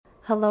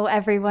Hello,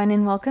 everyone,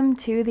 and welcome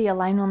to the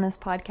Align Wellness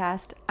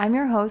Podcast. I'm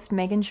your host,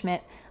 Megan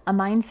Schmidt, a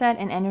mindset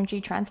and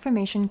energy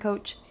transformation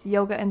coach,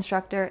 yoga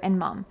instructor, and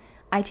mom.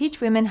 I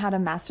teach women how to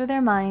master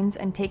their minds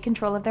and take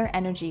control of their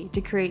energy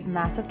to create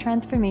massive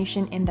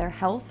transformation in their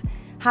health,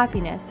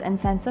 happiness, and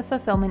sense of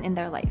fulfillment in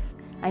their life.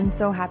 I'm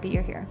so happy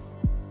you're here.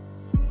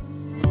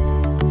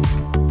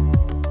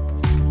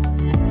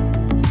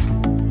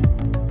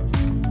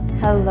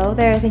 Hello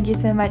there. Thank you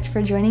so much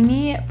for joining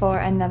me for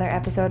another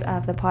episode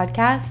of the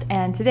podcast.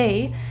 And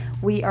today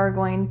we are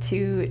going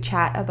to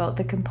chat about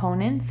the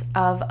components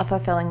of a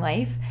fulfilling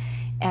life.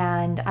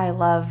 And I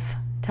love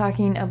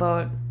talking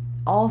about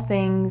all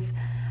things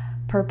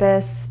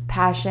purpose,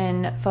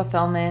 passion,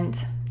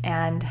 fulfillment,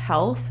 and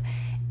health.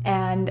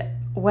 And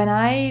when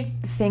I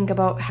think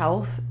about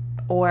health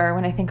or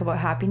when I think about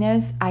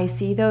happiness, I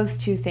see those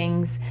two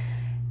things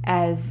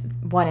as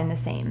one and the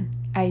same.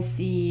 I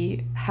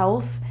see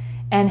health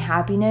and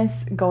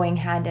happiness going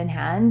hand in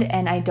hand,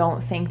 and I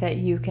don't think that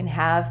you can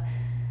have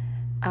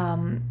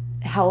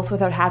health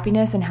without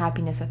happiness and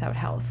happiness without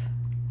health.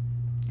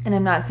 And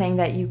I'm not saying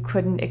that you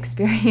couldn't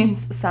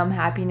experience some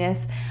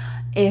happiness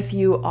if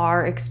you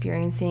are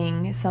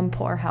experiencing some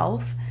poor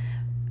health.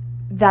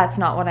 That's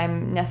not what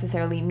I'm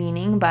necessarily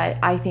meaning, but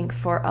I think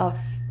for a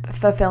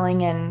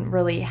fulfilling and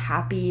really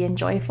happy and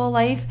joyful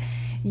life,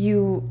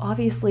 you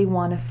obviously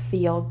want to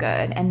feel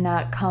good, and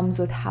that comes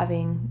with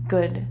having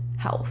good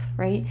health,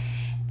 right?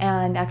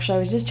 And actually, I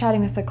was just chatting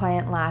with a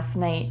client last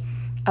night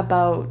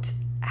about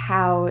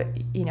how,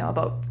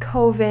 about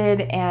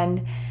COVID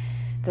and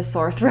the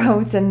sore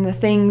throats and the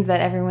things that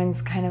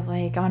everyone's kind of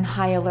like on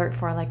high alert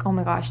for, like, oh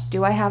my gosh,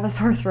 do I have a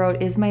sore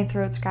throat? Is my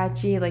throat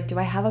scratchy? Like, do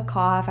I have a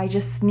cough? I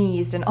just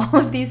sneezed, and all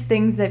of these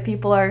things that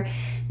people are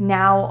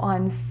now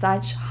on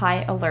such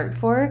high alert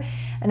for.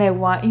 And I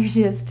want you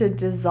just to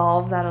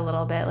dissolve that a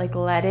little bit, like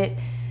let it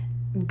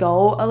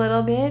go a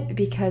little bit,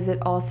 because it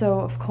also,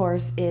 of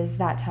course, is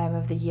that time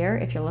of the year,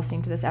 if you're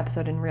listening to this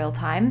episode in real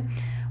time,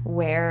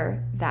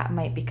 where that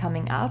might be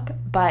coming up.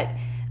 But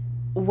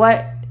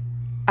what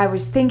I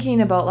was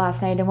thinking about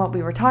last night and what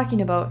we were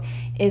talking about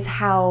is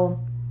how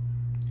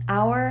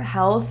our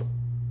health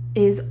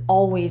is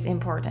always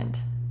important.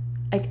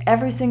 Like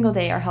every single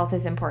day, our health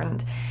is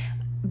important,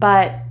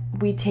 but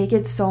we take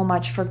it so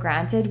much for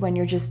granted when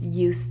you're just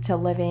used to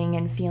living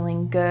and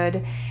feeling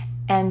good.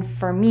 And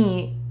for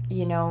me,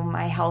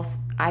 my health,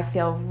 I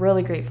feel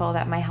really grateful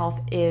that my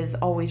health is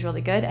always really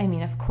good. I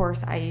mean, of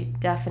course, I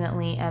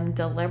definitely am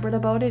deliberate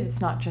about it.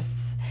 It's not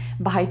just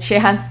by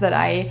chance that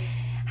I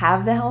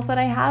have the health that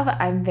I have.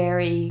 I'm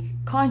very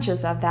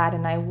conscious of that,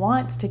 and I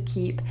want to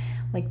keep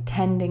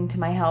tending to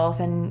my health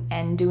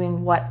and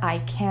doing what I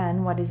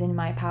can, what is in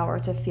my power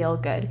to feel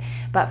good.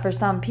 But for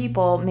some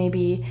people,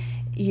 maybe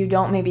you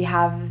don't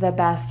have the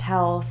best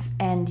health,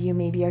 and you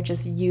maybe are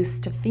just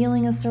used to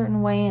feeling a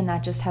certain way, and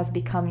that just has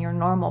become your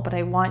normal. But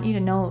I want you to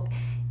know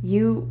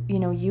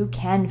you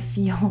can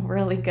feel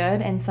really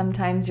good, and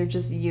sometimes you're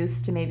just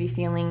used to maybe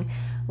feeling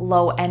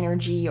low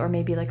energy, or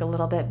maybe like a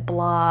little bit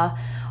blah,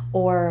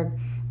 or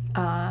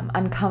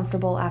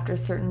uncomfortable after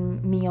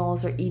certain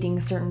meals or eating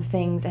certain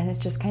things, and it's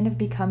just kind of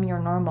become your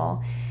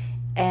normal.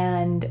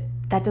 And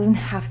that doesn't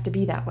have to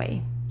be that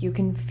way. You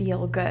can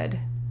feel good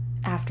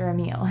after a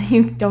meal.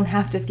 You don't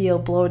have to feel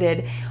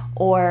bloated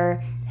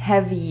or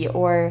heavy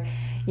or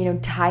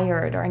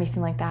tired or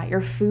anything like that.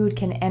 Your food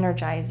can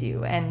energize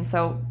you. And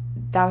so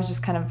that was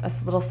just kind of a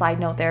little side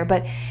note there.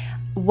 But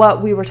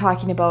what we were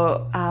talking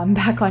about,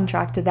 back on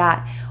track to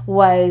that,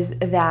 was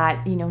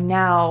that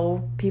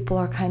now people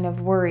are kind of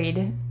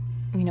worried,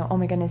 oh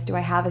my goodness, do I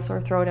have a sore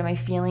throat? Am I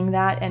feeling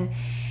that?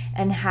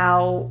 And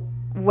how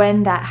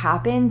when that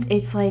happens,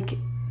 it's like,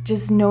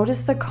 just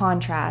notice the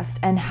contrast,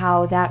 and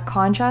how that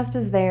contrast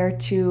is there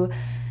to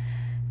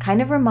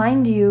kind of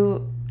remind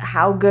you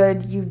how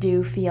good you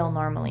do feel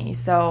normally.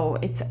 So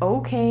it's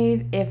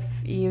okay if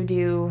you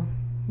do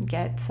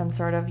get some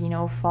sort of,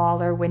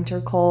 fall or winter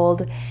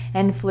cold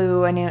and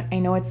flu. And I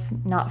know it's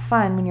not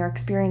fun when you're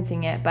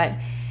experiencing it, but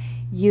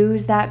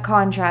use that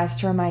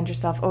contrast to remind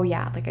yourself, oh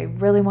yeah, I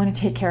really want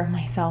to take care of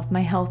myself. My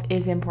health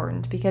is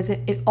important, because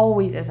it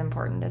always is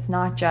important. It's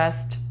not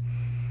just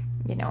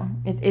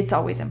it's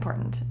always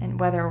important. And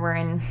whether we're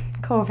in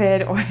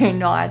COVID or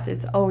not,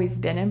 it's always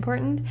been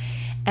important.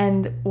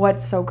 And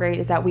what's so great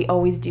is that we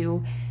always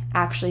do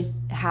actually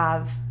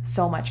have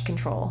so much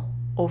control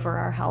over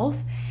our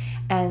health.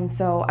 And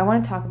so I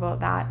want to talk about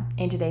that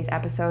in today's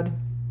episode.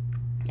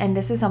 And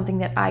this is something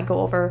that I go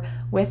over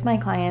with my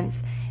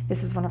clients.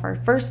 This is one of our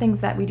first things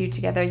that we do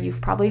together.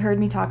 You've probably heard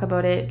me talk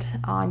about it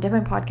on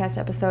different podcast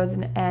episodes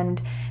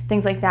and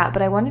things like that.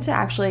 But I wanted to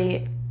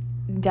actually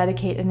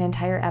dedicate an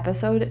entire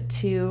episode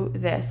to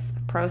this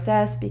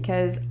process,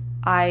 because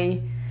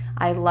I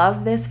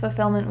love this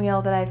fulfillment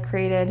wheel that I've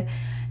created,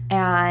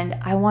 and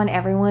I want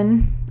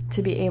everyone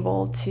to be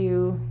able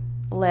to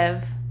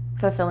live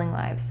fulfilling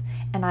lives.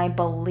 And I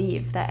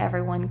believe that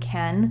everyone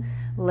can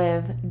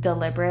live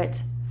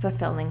deliberate,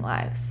 fulfilling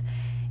lives.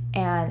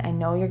 And I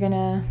know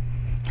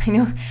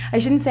I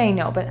shouldn't say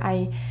no, but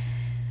I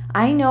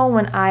I know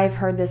when I've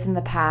heard this in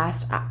the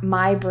past,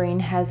 my brain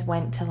has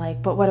went to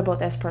like, but what about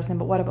this person?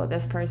 But what about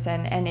this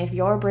person? And if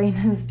your brain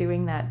is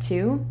doing that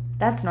too,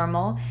 that's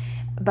normal.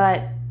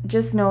 But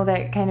just know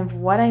that kind of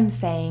what I'm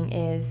saying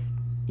is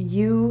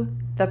you,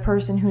 the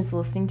person who's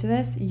listening to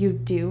this, you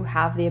do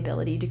have the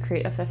ability to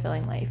create a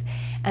fulfilling life.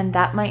 And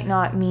that might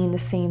not mean the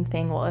same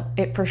thing. Well,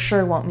 it for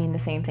sure won't mean the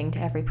same thing to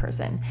every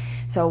person.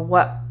 So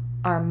what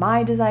are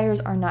my desires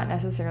are not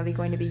necessarily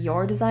going to be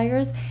your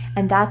desires.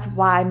 And that's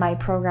why my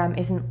program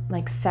isn't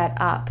like set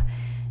up.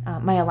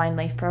 My Aligned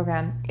Life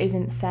program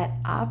isn't set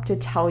up to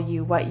tell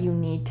you what you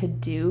need to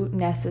do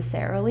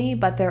necessarily,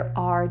 but there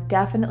are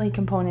definitely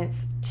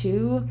components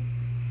to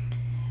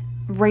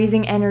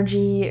raising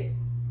energy,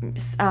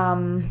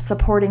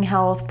 supporting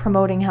health,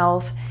 promoting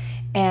health,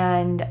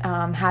 and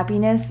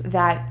happiness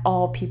that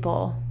all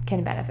people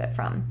can benefit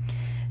from.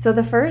 So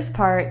the first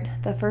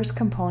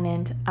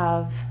component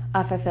of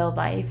a fulfilled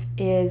life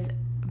is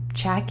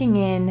checking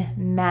in,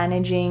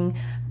 managing,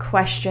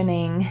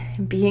 questioning,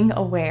 being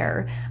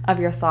aware of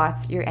your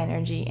thoughts, your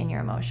energy, and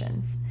your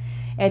emotions.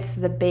 It's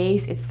the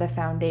base, it's the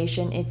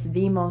foundation, it's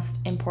the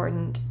most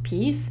important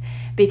piece,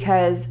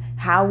 because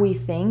how we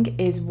think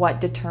is what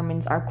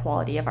determines our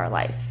quality of our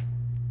life.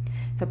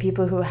 So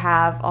people who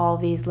have all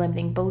these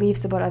limiting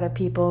beliefs about other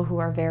people, who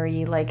are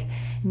very like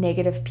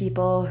negative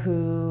people,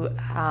 who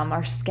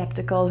are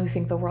skeptical, who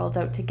think the world's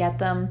out to get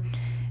them,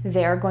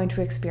 they're going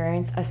to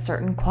experience a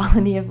certain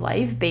quality of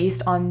life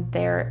based on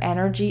their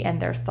energy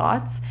and their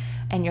thoughts.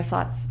 And your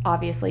thoughts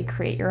obviously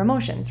create your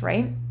emotions,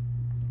 right?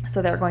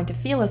 So they're going to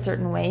feel a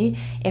certain way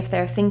if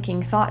they're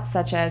thinking thoughts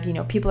such as,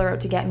 people are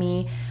out to get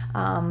me,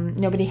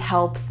 nobody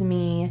helps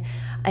me,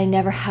 I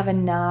never have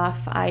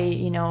enough,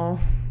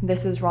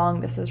 this is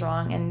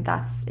wrong. And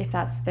if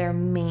that's their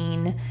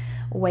main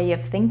way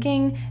of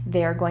thinking,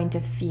 they're going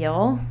to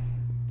feel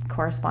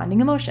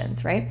corresponding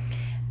emotions, right?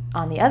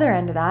 On the other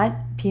end of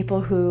that,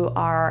 people who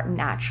are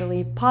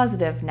naturally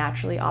positive,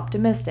 naturally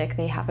optimistic,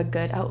 they have a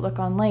good outlook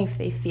on life.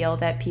 They feel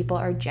that people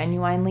are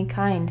genuinely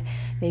kind.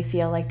 They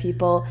feel like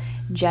people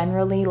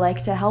generally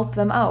like to help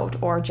them out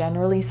or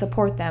generally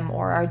support them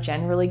or are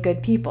generally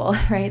good people,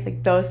 right?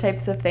 Like those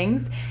types of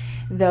things.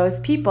 Those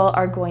people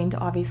are going to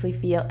obviously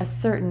feel a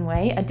certain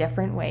way, a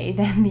different way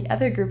than the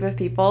other group of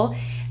people,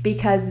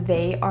 because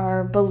they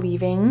are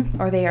believing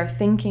or they are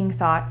thinking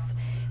thoughts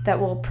that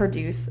will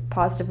produce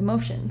positive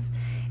emotions.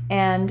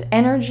 And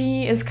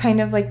energy is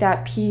kind of like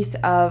that piece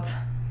of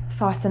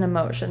thoughts and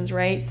emotions,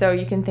 right? So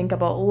you can think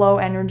about low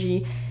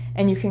energy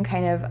and you can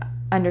kind of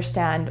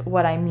understand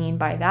what I mean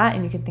by that.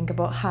 And you can think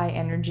about high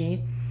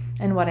energy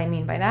and what I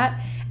mean by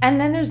that.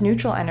 And then there's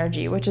neutral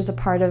energy, which is a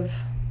part of,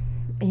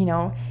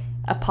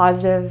 a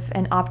positive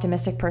and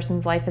optimistic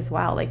person's life as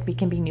well. Like we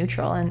can be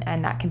neutral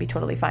and that can be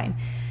totally fine.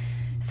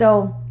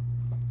 So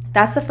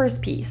that's the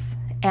first piece.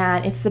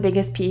 And it's the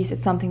biggest piece.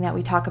 It's something that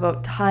we talk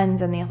about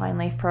tons in the Aligned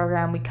Life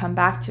program. We come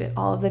back to it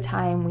all of the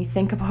time. We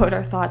think about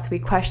our thoughts. We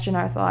question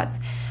our thoughts.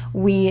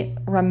 We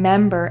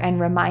remember and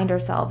remind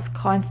ourselves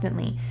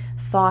constantly,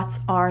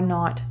 thoughts are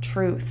not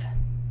truth.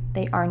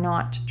 They are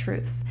not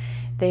truths.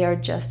 They are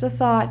just a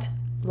thought,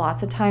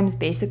 lots of times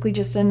basically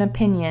just an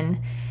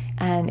opinion,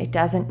 and it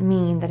doesn't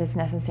mean that it's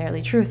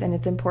necessarily truth. And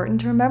it's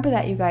important to remember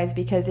that, you guys,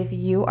 because if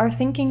you are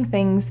thinking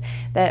things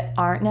that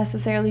aren't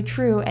necessarily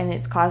true and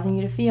it's causing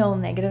you to feel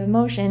negative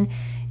emotion,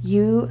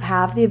 you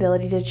have the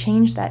ability to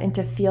change that and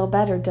to feel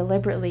better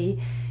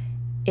deliberately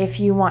if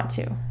you want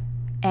to.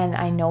 And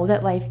I know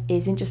that life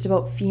isn't just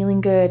about feeling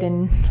good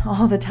and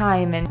all the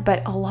time,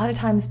 but a lot of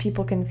times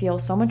people can feel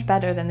so much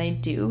better than they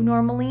do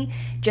normally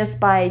just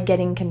by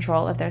getting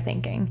control of their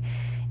thinking.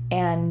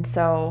 And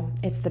so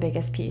it's the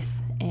biggest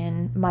piece,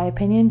 in my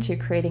opinion, to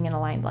creating an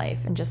aligned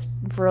life and just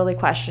really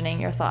questioning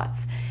your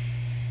thoughts.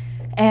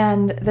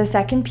 And the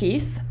second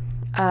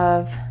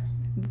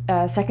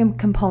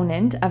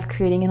component of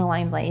creating an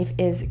aligned life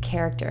is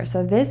character.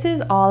 So this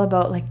is all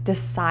about like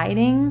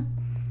deciding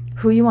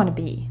who you want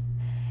to be.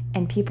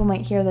 And people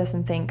might hear this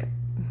and think,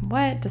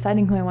 what?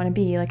 Deciding who I want to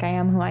be? Like I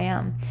am who I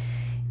am.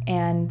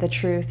 And the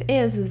truth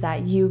is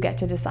that you get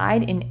to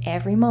decide in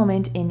every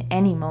moment, in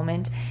any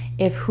moment,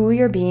 if who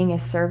you're being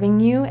is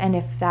serving you and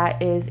if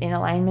that is in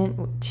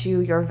alignment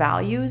to your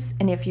values.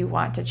 And if you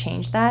want to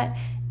change that,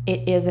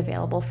 it is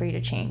available for you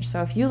to change.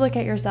 So if you look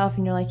at yourself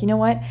and you're like, you know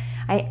what,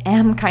 I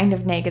am kind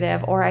of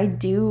negative, or I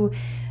do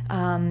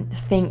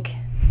think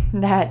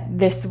that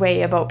this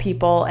way about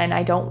people and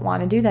I don't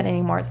want to do that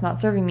anymore. It's not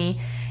serving me.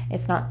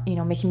 It's not,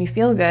 making me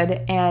feel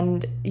good.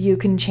 And you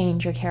can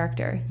change your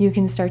character. You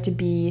can start to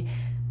be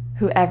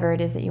whoever it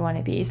is that you want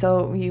to be.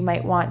 So you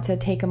might want to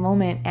take a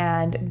moment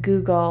and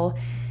Google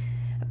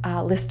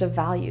a list of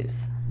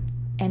values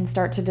and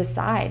start to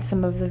decide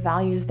some of the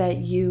values that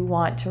you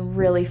want to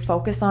really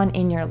focus on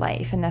in your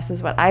life. And this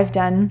is what I've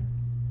done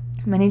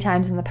many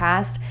times in the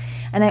past.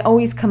 And I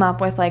always come up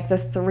with like the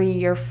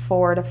 3 or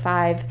 4 to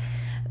 5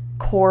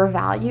 core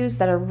values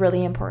that are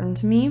really important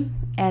to me.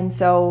 And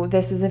so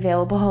this is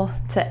available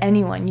to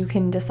anyone. You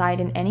can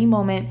decide in any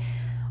moment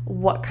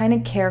what kind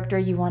of character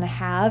you want to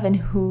have and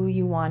who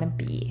you want to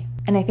be.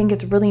 And I think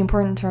it's really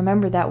important to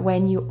remember that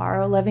when you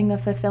are living a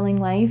fulfilling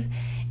life,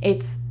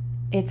 it's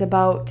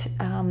about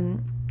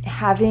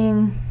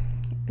having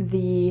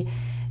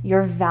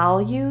your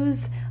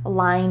values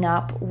line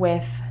up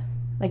with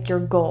like your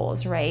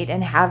goals, right?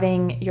 And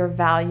having your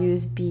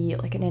values be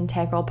like an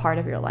integral part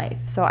of your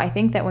life. So I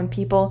think that when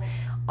people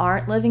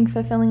aren't living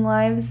fulfilling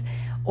lives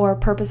or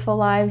purposeful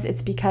lives,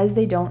 it's because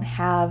they don't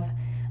have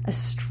a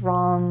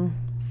strong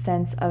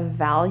sense of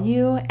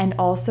value, and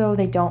also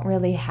they don't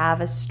really have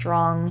a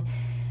strong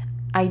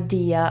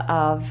idea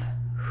of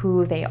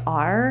who they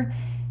are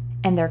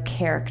and their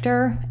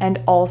character,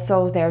 and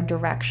also their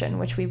direction,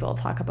 which we will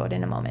talk about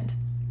in a moment.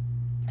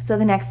 So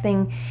the next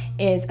thing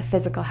is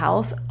physical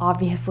health.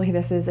 Obviously,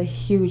 this is a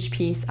huge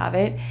piece of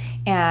it,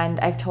 and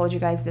I've told you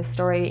guys this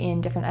story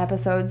in different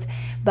episodes,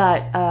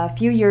 but a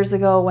few years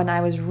ago when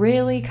I was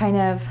really kind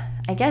of,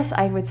 I guess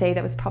I would say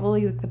that was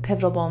probably the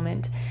pivotal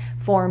moment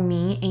for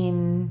me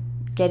in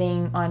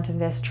getting onto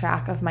this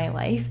track of my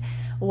life,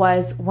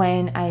 was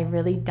when I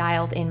really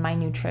dialed in my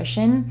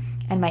nutrition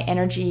and my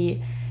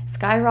energy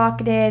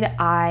skyrocketed.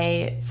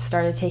 I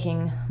started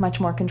taking much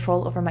more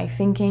control over my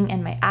thinking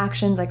and my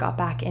actions. I got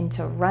back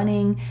into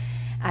running.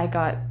 I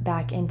got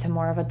back into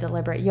more of a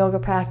deliberate yoga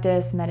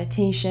practice,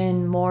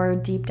 meditation, more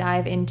deep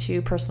dive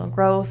into personal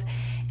growth.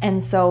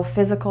 And so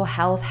physical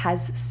health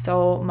has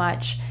so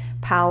much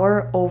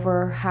power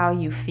over how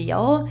you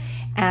feel.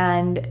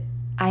 And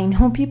I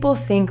know people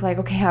think like,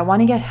 okay, I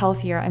want to get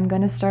healthier. I'm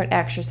going to start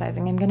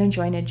exercising. I'm going to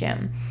join a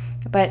gym.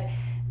 But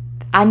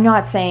I'm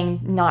not saying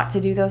not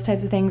to do those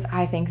types of things.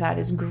 I think that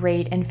is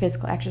great, and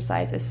physical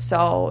exercise is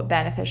so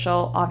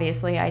beneficial.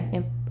 Obviously,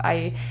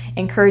 I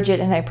encourage it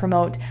and I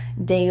promote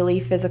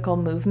daily physical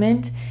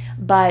movement.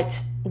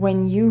 But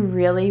when you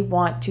really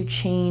want to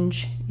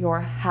change your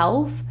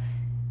health,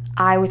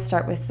 I would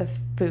start with the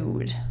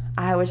food.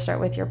 I would start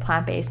with your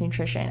plant-based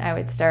nutrition. I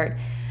would start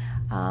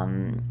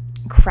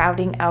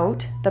crowding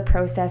out the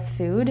processed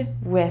food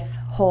with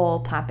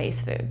whole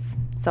plant-based foods.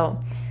 So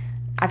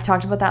I've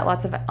talked about that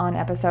lots on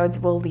episodes.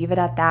 We'll leave it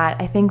at that.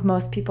 I think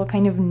most people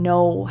kind of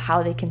know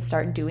how they can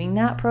start doing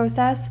that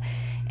process.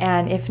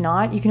 And if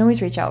not, you can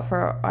always reach out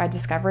for a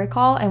discovery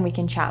call and we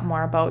can chat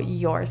more about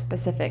your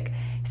specific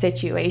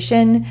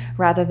situation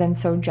rather than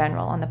so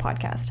general on the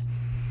podcast.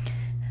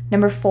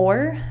 Number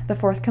 4, the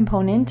fourth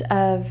component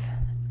of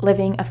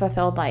living a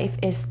fulfilled life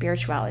is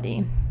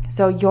spirituality.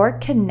 So your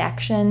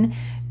connection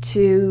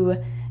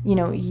to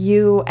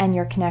you and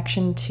your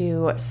connection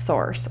to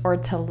source or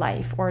to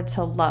life or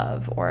to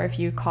love, or if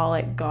you call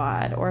it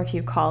God, or if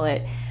you call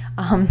it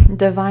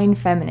divine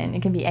feminine,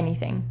 it can be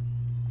anything.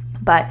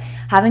 But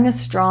having a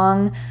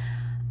strong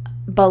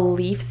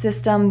belief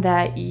system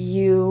that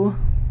you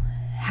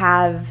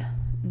have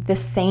the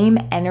same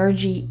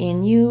energy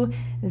in you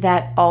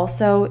that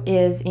also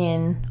is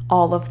in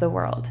all of the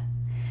world.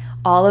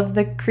 All of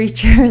the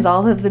creatures,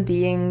 all of the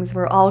beings,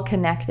 we're all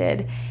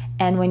connected.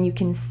 And when you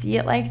can see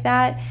it like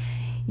that,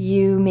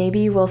 you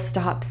maybe will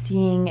stop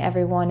seeing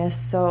everyone as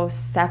so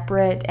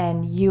separate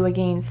and you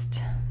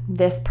against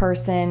this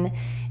person,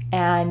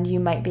 and you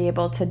might be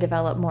able to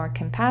develop more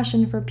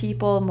compassion for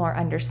people, more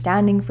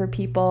understanding for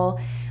people,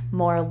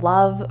 more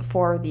love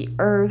for the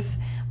earth,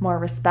 more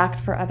respect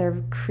for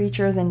other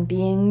creatures and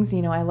beings.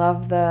 I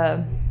love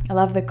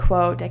the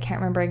quote. I can't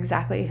remember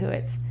exactly who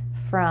it's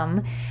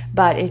from,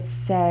 but it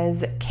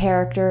says,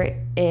 character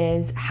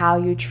is how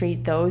you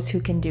treat those who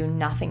can do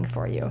nothing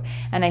for you.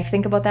 And I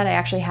think about that. I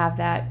actually have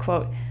that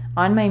quote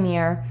on my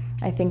mirror.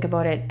 I think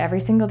about it every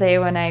single day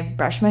when I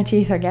brush my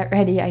teeth or get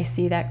ready. I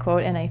see that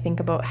quote and I think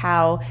about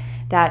how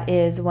that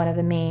is one of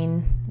the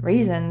main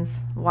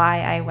reasons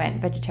why I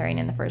went vegetarian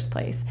in the first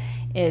place,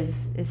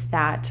 is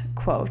that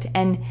quote.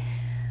 And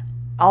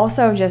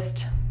also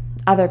just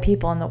other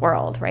people in the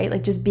world, right?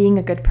 Like just being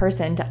a good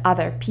person to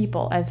other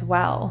people as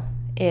well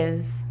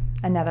is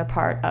another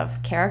part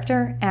of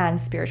character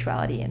and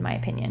spirituality, in my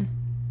opinion.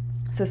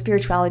 So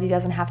spirituality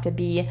doesn't have to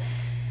be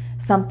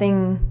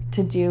something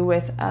to do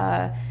with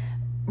a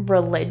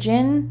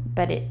religion,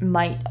 but it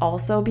might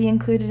also be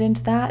included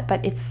into that,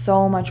 but it's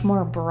so much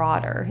more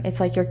broader. It's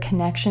like your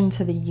connection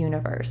to the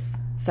universe.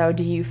 So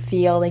do you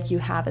feel like you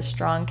have a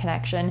strong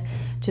connection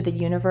to the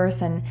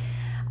universe and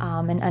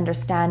an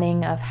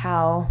understanding of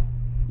how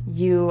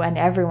you and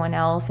everyone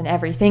else and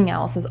everything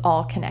else is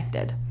all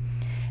connected?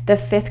 The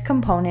fifth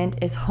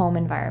component is home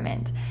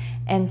environment.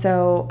 And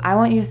so I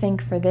want you to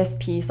think for this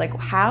piece, like,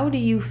 how do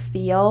you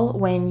feel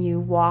when you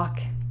walk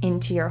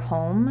into your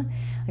home?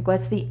 Like,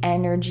 what's the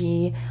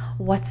energy?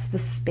 What's the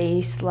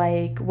space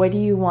like? What do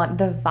you want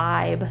the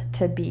vibe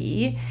to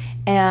be?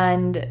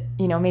 And,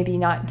 maybe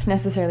not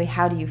necessarily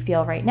how do you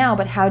feel right now,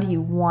 but how do you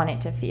want it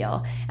to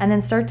feel? And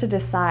then start to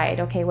decide,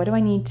 okay, what do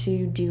I need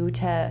to do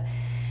to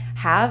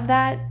have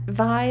that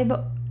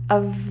vibe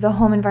of the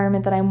home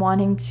environment that I'm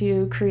wanting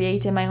to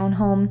create in my own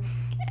home?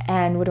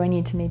 And what do I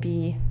need to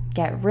maybe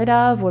get rid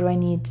of? What do I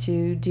need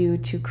to do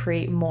to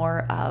create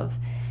more of?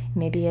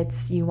 Maybe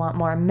it's you want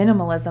more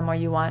minimalism, or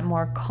you want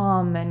more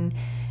calm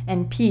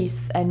and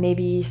peace. And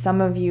maybe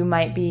some of you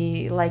might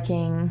be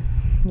liking,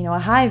 a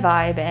high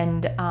vibe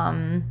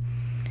and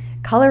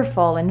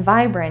colorful and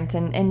vibrant,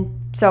 and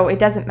so it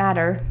doesn't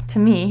matter to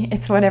me.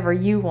 It's whatever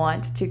you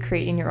want to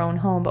create in your own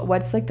home, but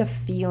what's like the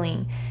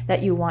feeling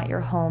that you want your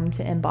home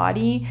to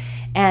embody.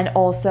 And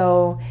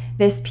also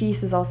this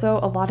piece is also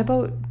a lot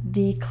about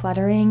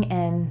decluttering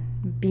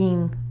and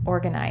being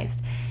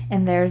organized.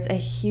 And there's a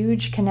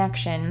huge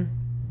connection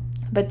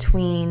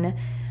between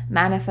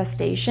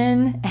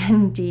manifestation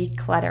and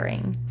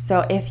decluttering.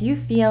 So if you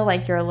feel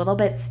like you're a little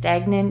bit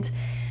stagnant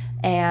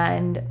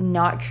and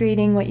not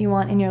creating what you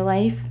want in your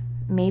life,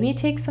 maybe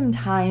take some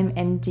time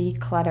and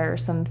declutter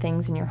some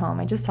things in your home.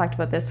 I just talked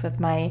about this with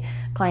my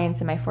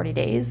clients in my 40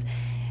 days.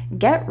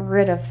 Get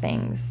rid of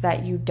things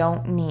that you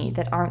don't need,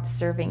 that aren't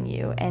serving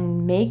you,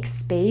 and make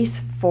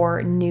space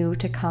for new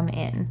to come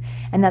in.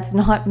 And that's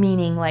not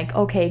meaning like,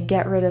 okay,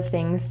 get rid of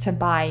things to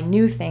buy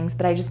new things,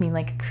 but I just mean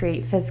like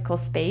create physical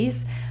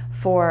space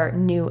for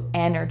new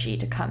energy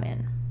to come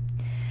in.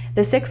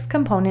 The sixth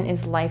component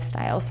is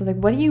lifestyle. So like,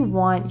 what do you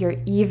want your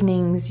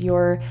evenings,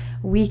 your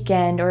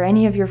weekend, or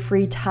any of your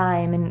free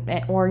time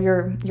or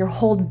your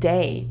whole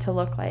day to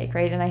look like,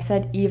 right? And I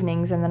said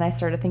evenings, and then I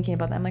started thinking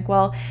about that. I'm like,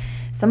 well,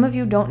 some of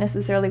you don't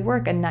necessarily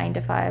work a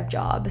 9-to-5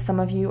 job. Some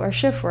of you are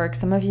shift work.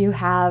 Some of you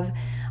have,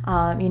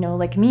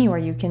 like me, where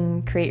you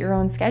can create your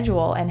own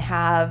schedule and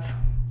have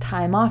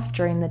time off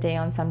during the day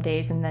on some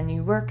days, and then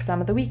you work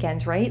some of the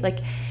weekends, right? Like,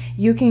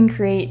 you can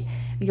create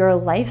your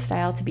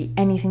lifestyle to be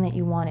anything that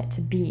you want it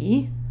to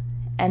be.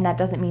 And that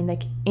doesn't mean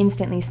like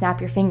instantly snap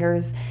your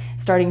fingers,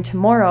 starting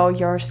tomorrow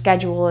your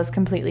schedule is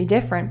completely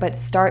different, but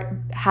start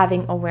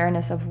having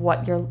awareness of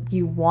what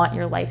you want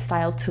your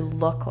lifestyle to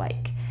look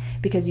like.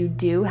 Because you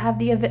do have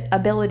the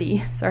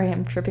ability, sorry,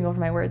 I'm tripping over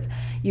my words.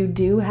 You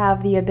do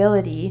have the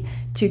ability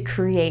to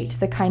create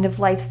the kind of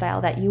lifestyle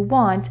that you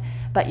want,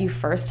 but you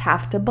first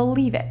have to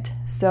believe it.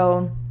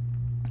 So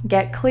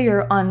get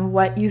clear on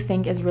what you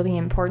think is really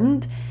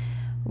important,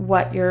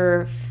 what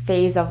your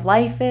phase of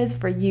life is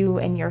for you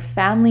and your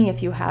family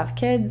if you have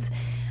kids,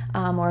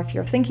 or if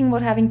you're thinking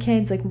about having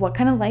kids, like what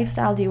kind of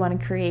lifestyle do you want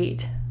to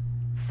create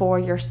for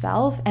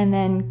yourself, and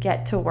then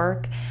get to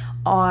work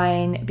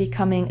on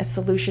becoming a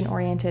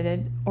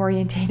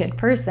solution-oriented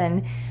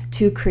person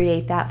to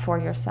create that for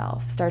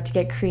yourself. Start to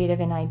get creative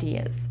in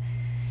ideas.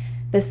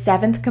 The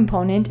seventh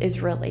component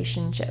is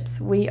relationships.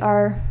 We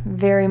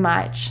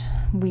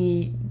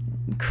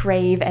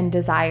crave and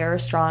desire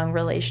strong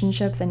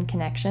relationships and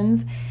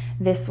connections.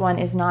 This one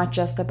is not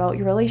just about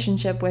your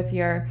relationship with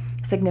your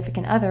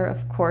significant other.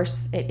 Of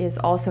course, it is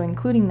also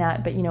including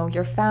that, but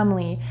your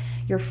family,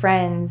 your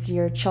friends,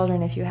 your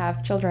children, if you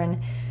have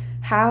children.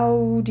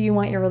 How do you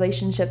want your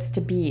relationships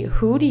to be?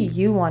 Who do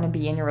you want to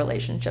be in your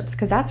relationships?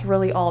 Because that's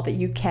really all that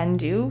you can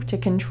do to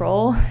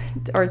control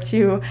or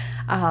to,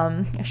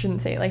 I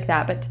shouldn't say it like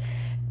that, but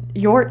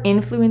your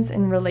influence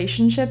in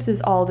relationships is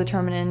all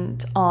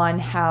determinant on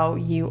how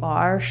you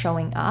are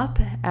showing up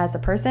as a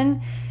person.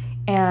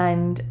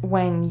 And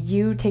when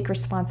you take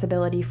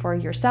responsibility for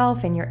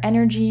yourself and your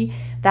energy,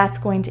 that's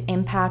going to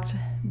impact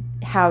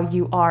how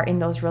you are in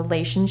those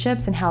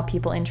relationships and how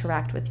people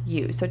interact with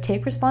you. So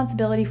take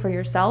responsibility for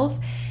yourself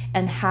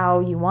and how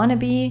you want to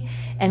be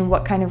and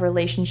what kind of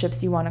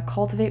relationships you want to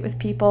cultivate with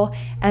people.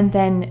 And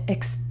then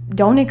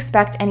don't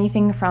expect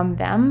anything from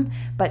them,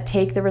 but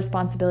take the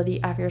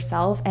responsibility of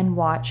yourself and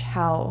watch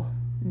how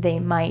they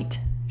might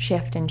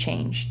shift and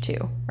change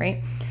too,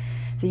 right?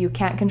 So you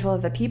can't control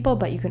the people,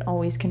 but you can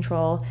always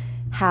control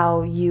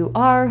how you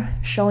are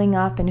showing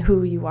up and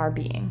who you are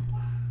being.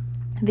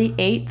 The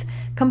eighth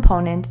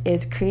component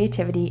is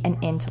creativity and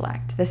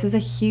intellect. This is a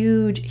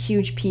huge,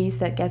 huge piece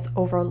that gets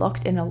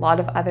overlooked in a lot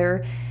of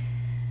other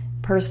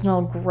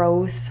personal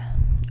growth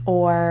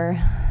or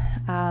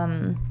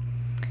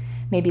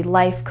maybe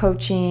life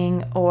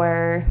coaching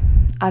or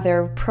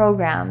other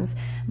programs.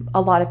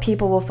 A lot of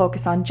people will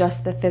focus on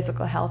just the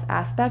physical health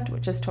aspect,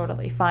 which is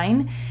totally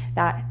fine.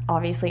 That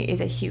obviously is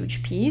a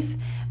huge piece,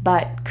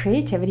 but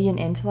creativity and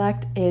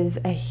intellect is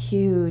a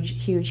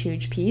huge, huge,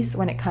 huge piece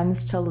when it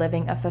comes to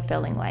living a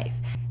fulfilling life.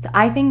 So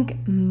I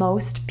think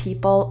most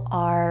people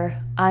are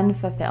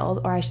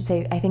unfulfilled, or I should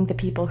say, I think the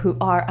people who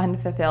are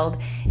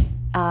unfulfilled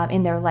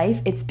in their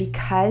life, it's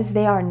because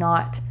they are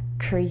not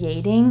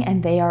creating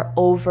and they are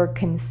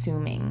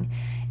over-consuming.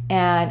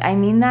 And I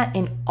mean that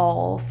in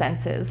all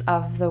senses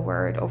of the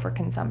word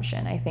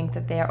overconsumption. I think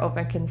that they are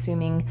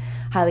over-consuming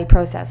highly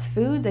processed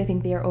foods. I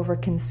think they are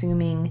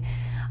over-consuming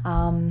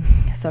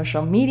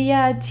social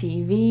media,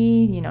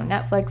 TV,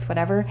 Netflix,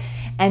 whatever.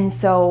 And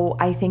so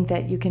I think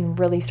that you can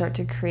really start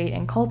to create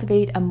and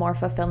cultivate a more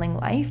fulfilling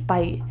life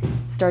by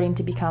starting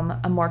to become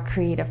a more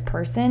creative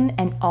person.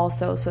 And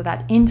also, so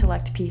that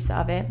intellect piece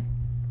of it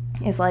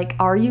is like,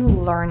 are you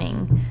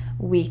learning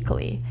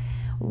weekly?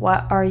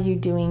 What are you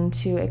doing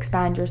to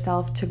expand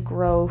yourself, to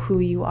grow who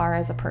you are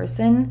as a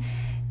person?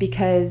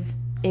 Because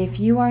if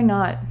you are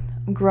not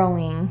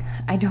growing,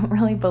 I don't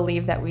really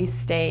believe that we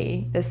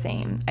stay the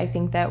same. I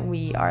think that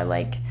we are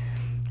like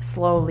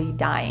slowly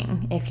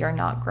dying if you're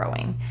not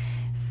growing.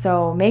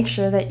 So make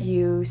sure that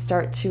you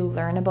start to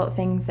learn about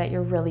things that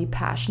you're really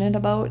passionate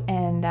about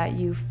and that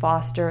you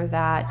foster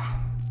that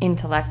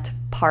intellect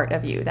part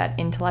of you, that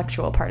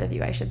intellectual part of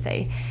you, I should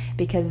say,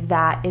 because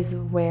that is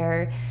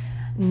where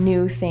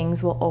new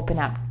things will open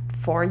up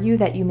for you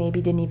that you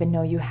maybe didn't even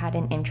know you had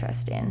an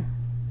interest in.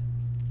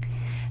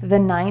 The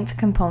 9th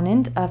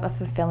component of a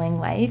fulfilling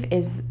life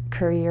is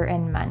career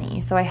and money.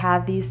 So I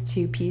have these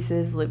two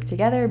pieces looped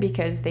together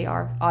because they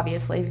are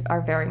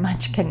very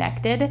much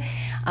connected.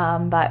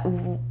 But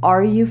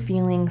are you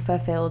feeling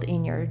fulfilled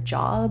in your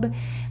job?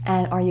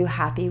 And are you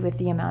happy with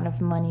the amount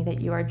of money that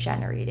you are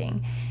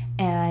generating?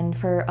 And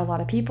for a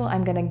lot of people,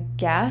 I'm going to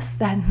guess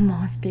that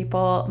most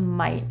people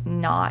might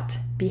not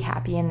be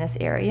happy in this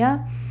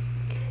area.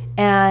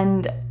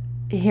 And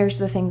here's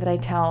the thing that I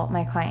tell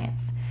my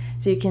clients.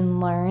 So you can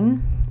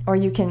learn, or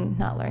you can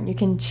not learn, you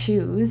can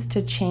choose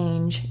to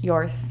change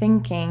your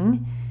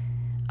thinking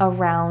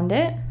around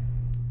it,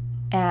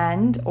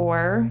 and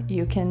or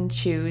you can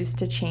choose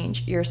to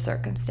change your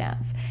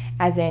circumstance.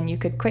 As in, you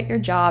could quit your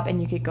job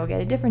and you could go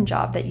get a different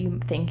job that you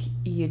think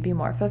you'd be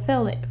more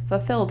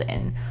fulfilled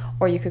in.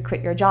 Or you could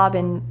quit your job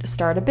and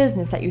start a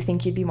business that you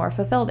think you'd be more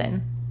fulfilled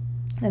in.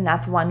 And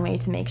that's one way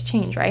to make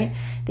change, right?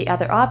 The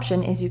other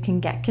option is you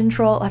can get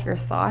control of your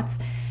thoughts,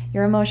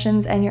 your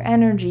emotions, and your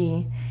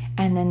energy,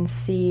 and then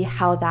see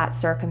how that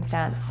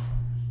circumstance,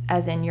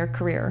 as in your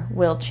career,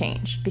 will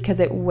change. Because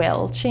it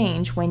will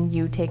change when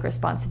you take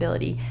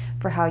responsibility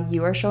for how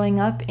you are showing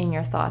up in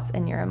your thoughts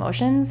and your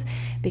emotions.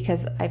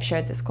 Because I've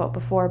shared this quote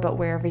before, but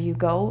wherever you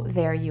go,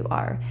 there you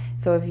are.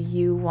 So if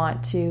you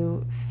want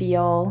to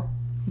feel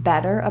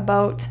better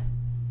about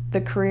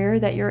the career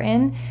that you're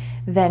in,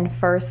 then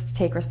first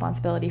take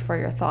responsibility for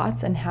your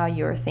thoughts and how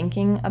you're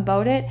thinking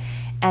about it.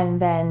 And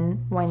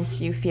then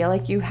once you feel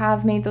like you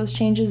have made those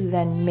changes,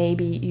 then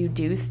maybe you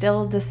do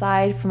still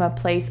decide from a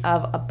place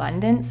of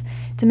abundance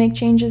to make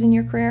changes in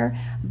your career,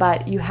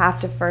 but you have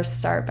to first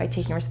start by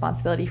taking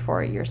responsibility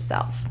for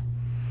yourself.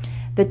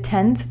 The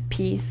 10th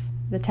piece,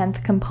 the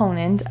 10th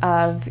component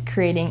of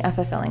creating a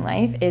fulfilling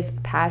life is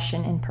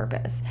passion and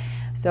purpose.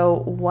 So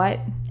what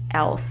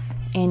else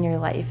in your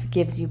life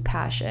gives you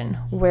passion?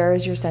 Where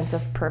is your sense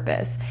of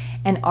purpose?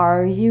 And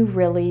are you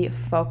really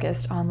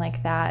focused on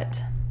like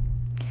that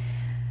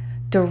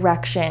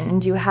direction?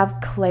 And do you have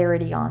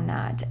clarity on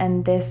that?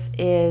 And this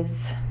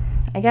is,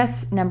 I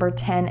guess, number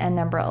 10 and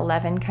number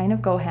 11 kind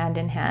of go hand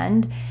in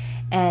hand.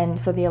 And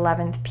so the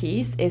 11th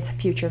piece is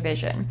future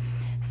vision.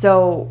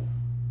 So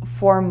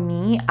for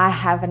me, I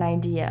have an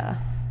idea,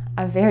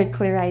 a very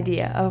clear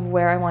idea of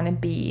where I want to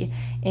be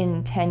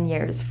in 10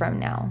 years from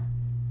now.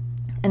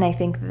 And I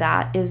think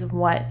that is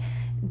what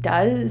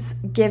does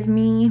give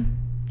me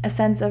a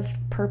sense of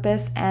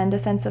purpose and a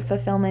sense of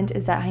fulfillment,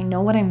 is that I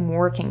know what I'm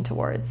working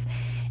towards.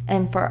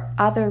 And for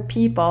other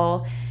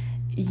people,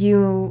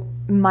 you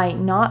might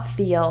not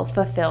feel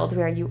fulfilled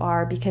where you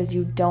are because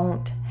you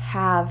don't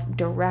have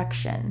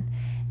direction.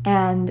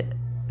 And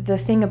the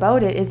thing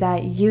about it is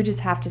that you just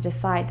have to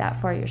decide that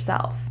for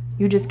yourself.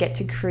 You just get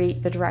to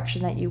create the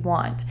direction that you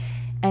want.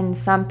 And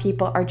some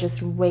people are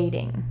just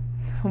waiting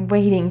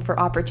for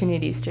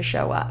opportunities to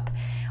show up.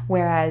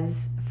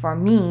 Whereas for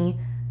me,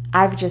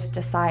 I've just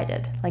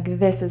decided, like,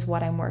 this is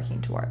what I'm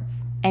working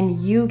towards. And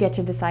you get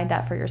to decide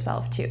that for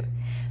yourself too.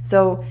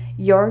 So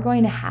you're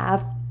going to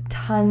have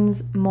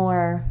tons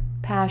more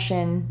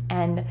passion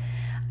and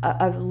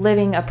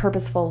living a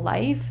purposeful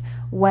life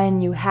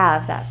when you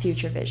have that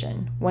future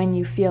vision, when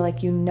you feel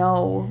like you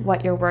know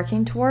what you're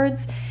working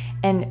towards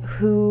and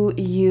who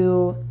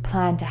you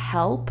plan to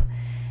help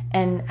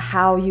and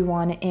how you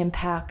want to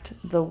impact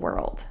the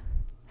world.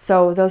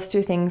 So those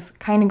two things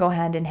kind of go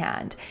hand in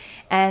hand.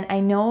 And I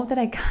know that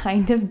I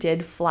kind of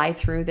did fly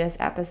through this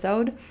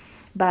episode,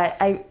 but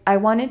I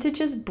wanted to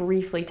just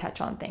briefly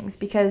touch on things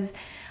because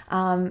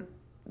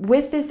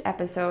with this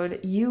episode,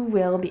 you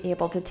will be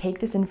able to take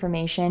this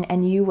information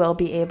and you will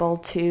be able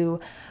to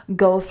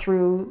go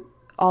through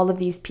all of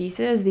these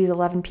pieces, these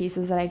 11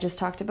 pieces that I just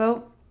talked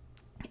about,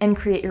 and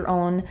create your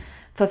own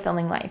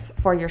fulfilling life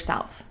for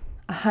yourself.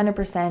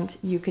 100%,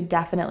 you could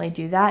definitely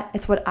do that.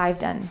 It's what I've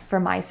done for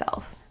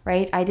myself,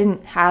 right? I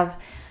didn't have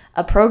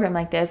a program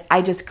like this.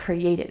 I just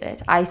created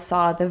it. I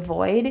saw the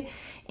void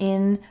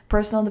in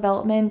personal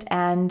development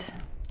and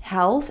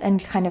health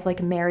and kind of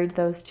like married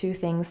those two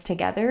things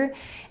together.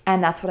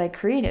 And that's what I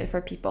created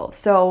for people.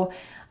 So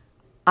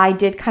I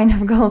did kind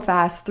of go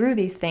fast through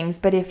these things,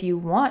 but if you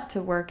want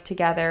to work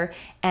together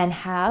and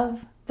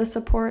have the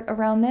support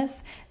around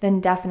this, then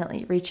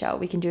definitely reach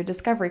out. We can do a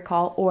discovery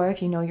call, or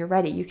if you know you're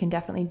ready, you can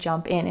definitely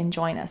jump in and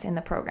join us in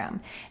the program.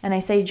 And I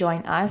say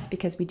join us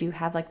because we do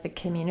have like the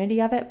community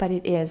of it, but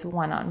it is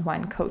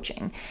one-on-one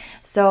coaching.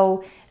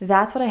 So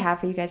that's what I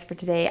have for you guys for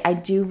today. I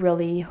do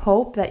really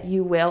hope that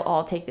you will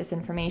all take this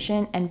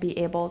information and be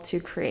able to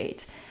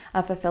create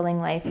a fulfilling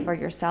life for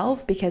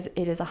yourself, because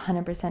it is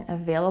 100%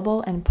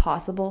 available and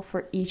possible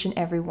for each and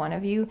every one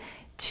of you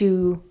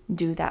to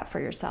do that for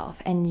yourself,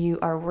 and you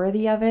are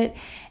worthy of it.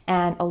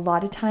 And a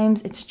lot of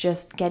times it's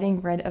just getting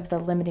rid of the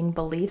limiting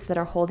beliefs that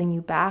are holding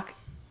you back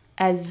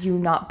as you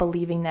not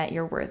believing that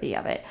you're worthy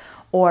of it,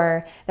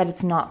 or that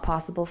it's not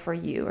possible for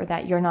you, or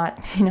that you're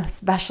not,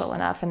 special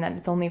enough, and that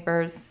it's only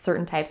for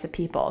certain types of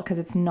people, because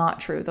it's not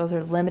true. Those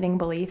are limiting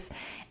beliefs.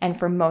 And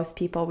for most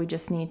people, we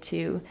just need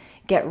to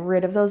get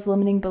rid of those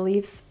limiting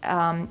beliefs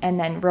and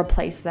then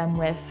replace them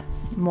with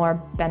more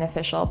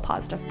beneficial,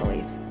 positive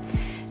beliefs.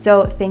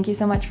 So thank you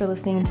so much for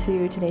listening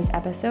to today's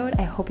episode.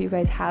 I hope you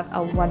guys have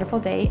a wonderful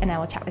day, and I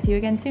will chat with you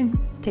again soon.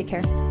 Take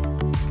care.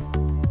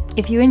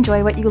 If you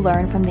enjoy what you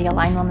learn from the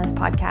Aligned Wellness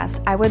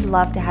podcast, I would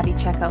love to have you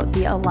check out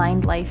the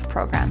Aligned Life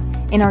program.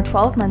 In our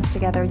 12 months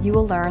together, you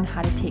will learn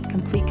how to take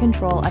complete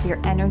control of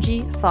your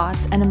energy,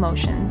 thoughts, and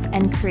emotions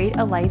and create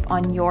a life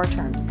on your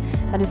terms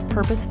that is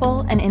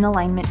purposeful and in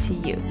alignment to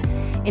you.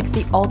 It's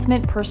the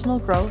ultimate personal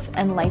growth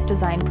and life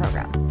design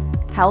program.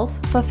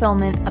 Health,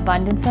 fulfillment,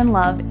 abundance, and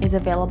love is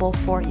available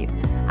for you.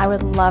 I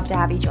would love to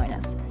have you join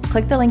us.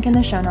 Click the link in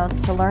the show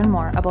notes to learn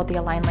more about the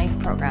Aligned Life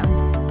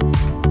program.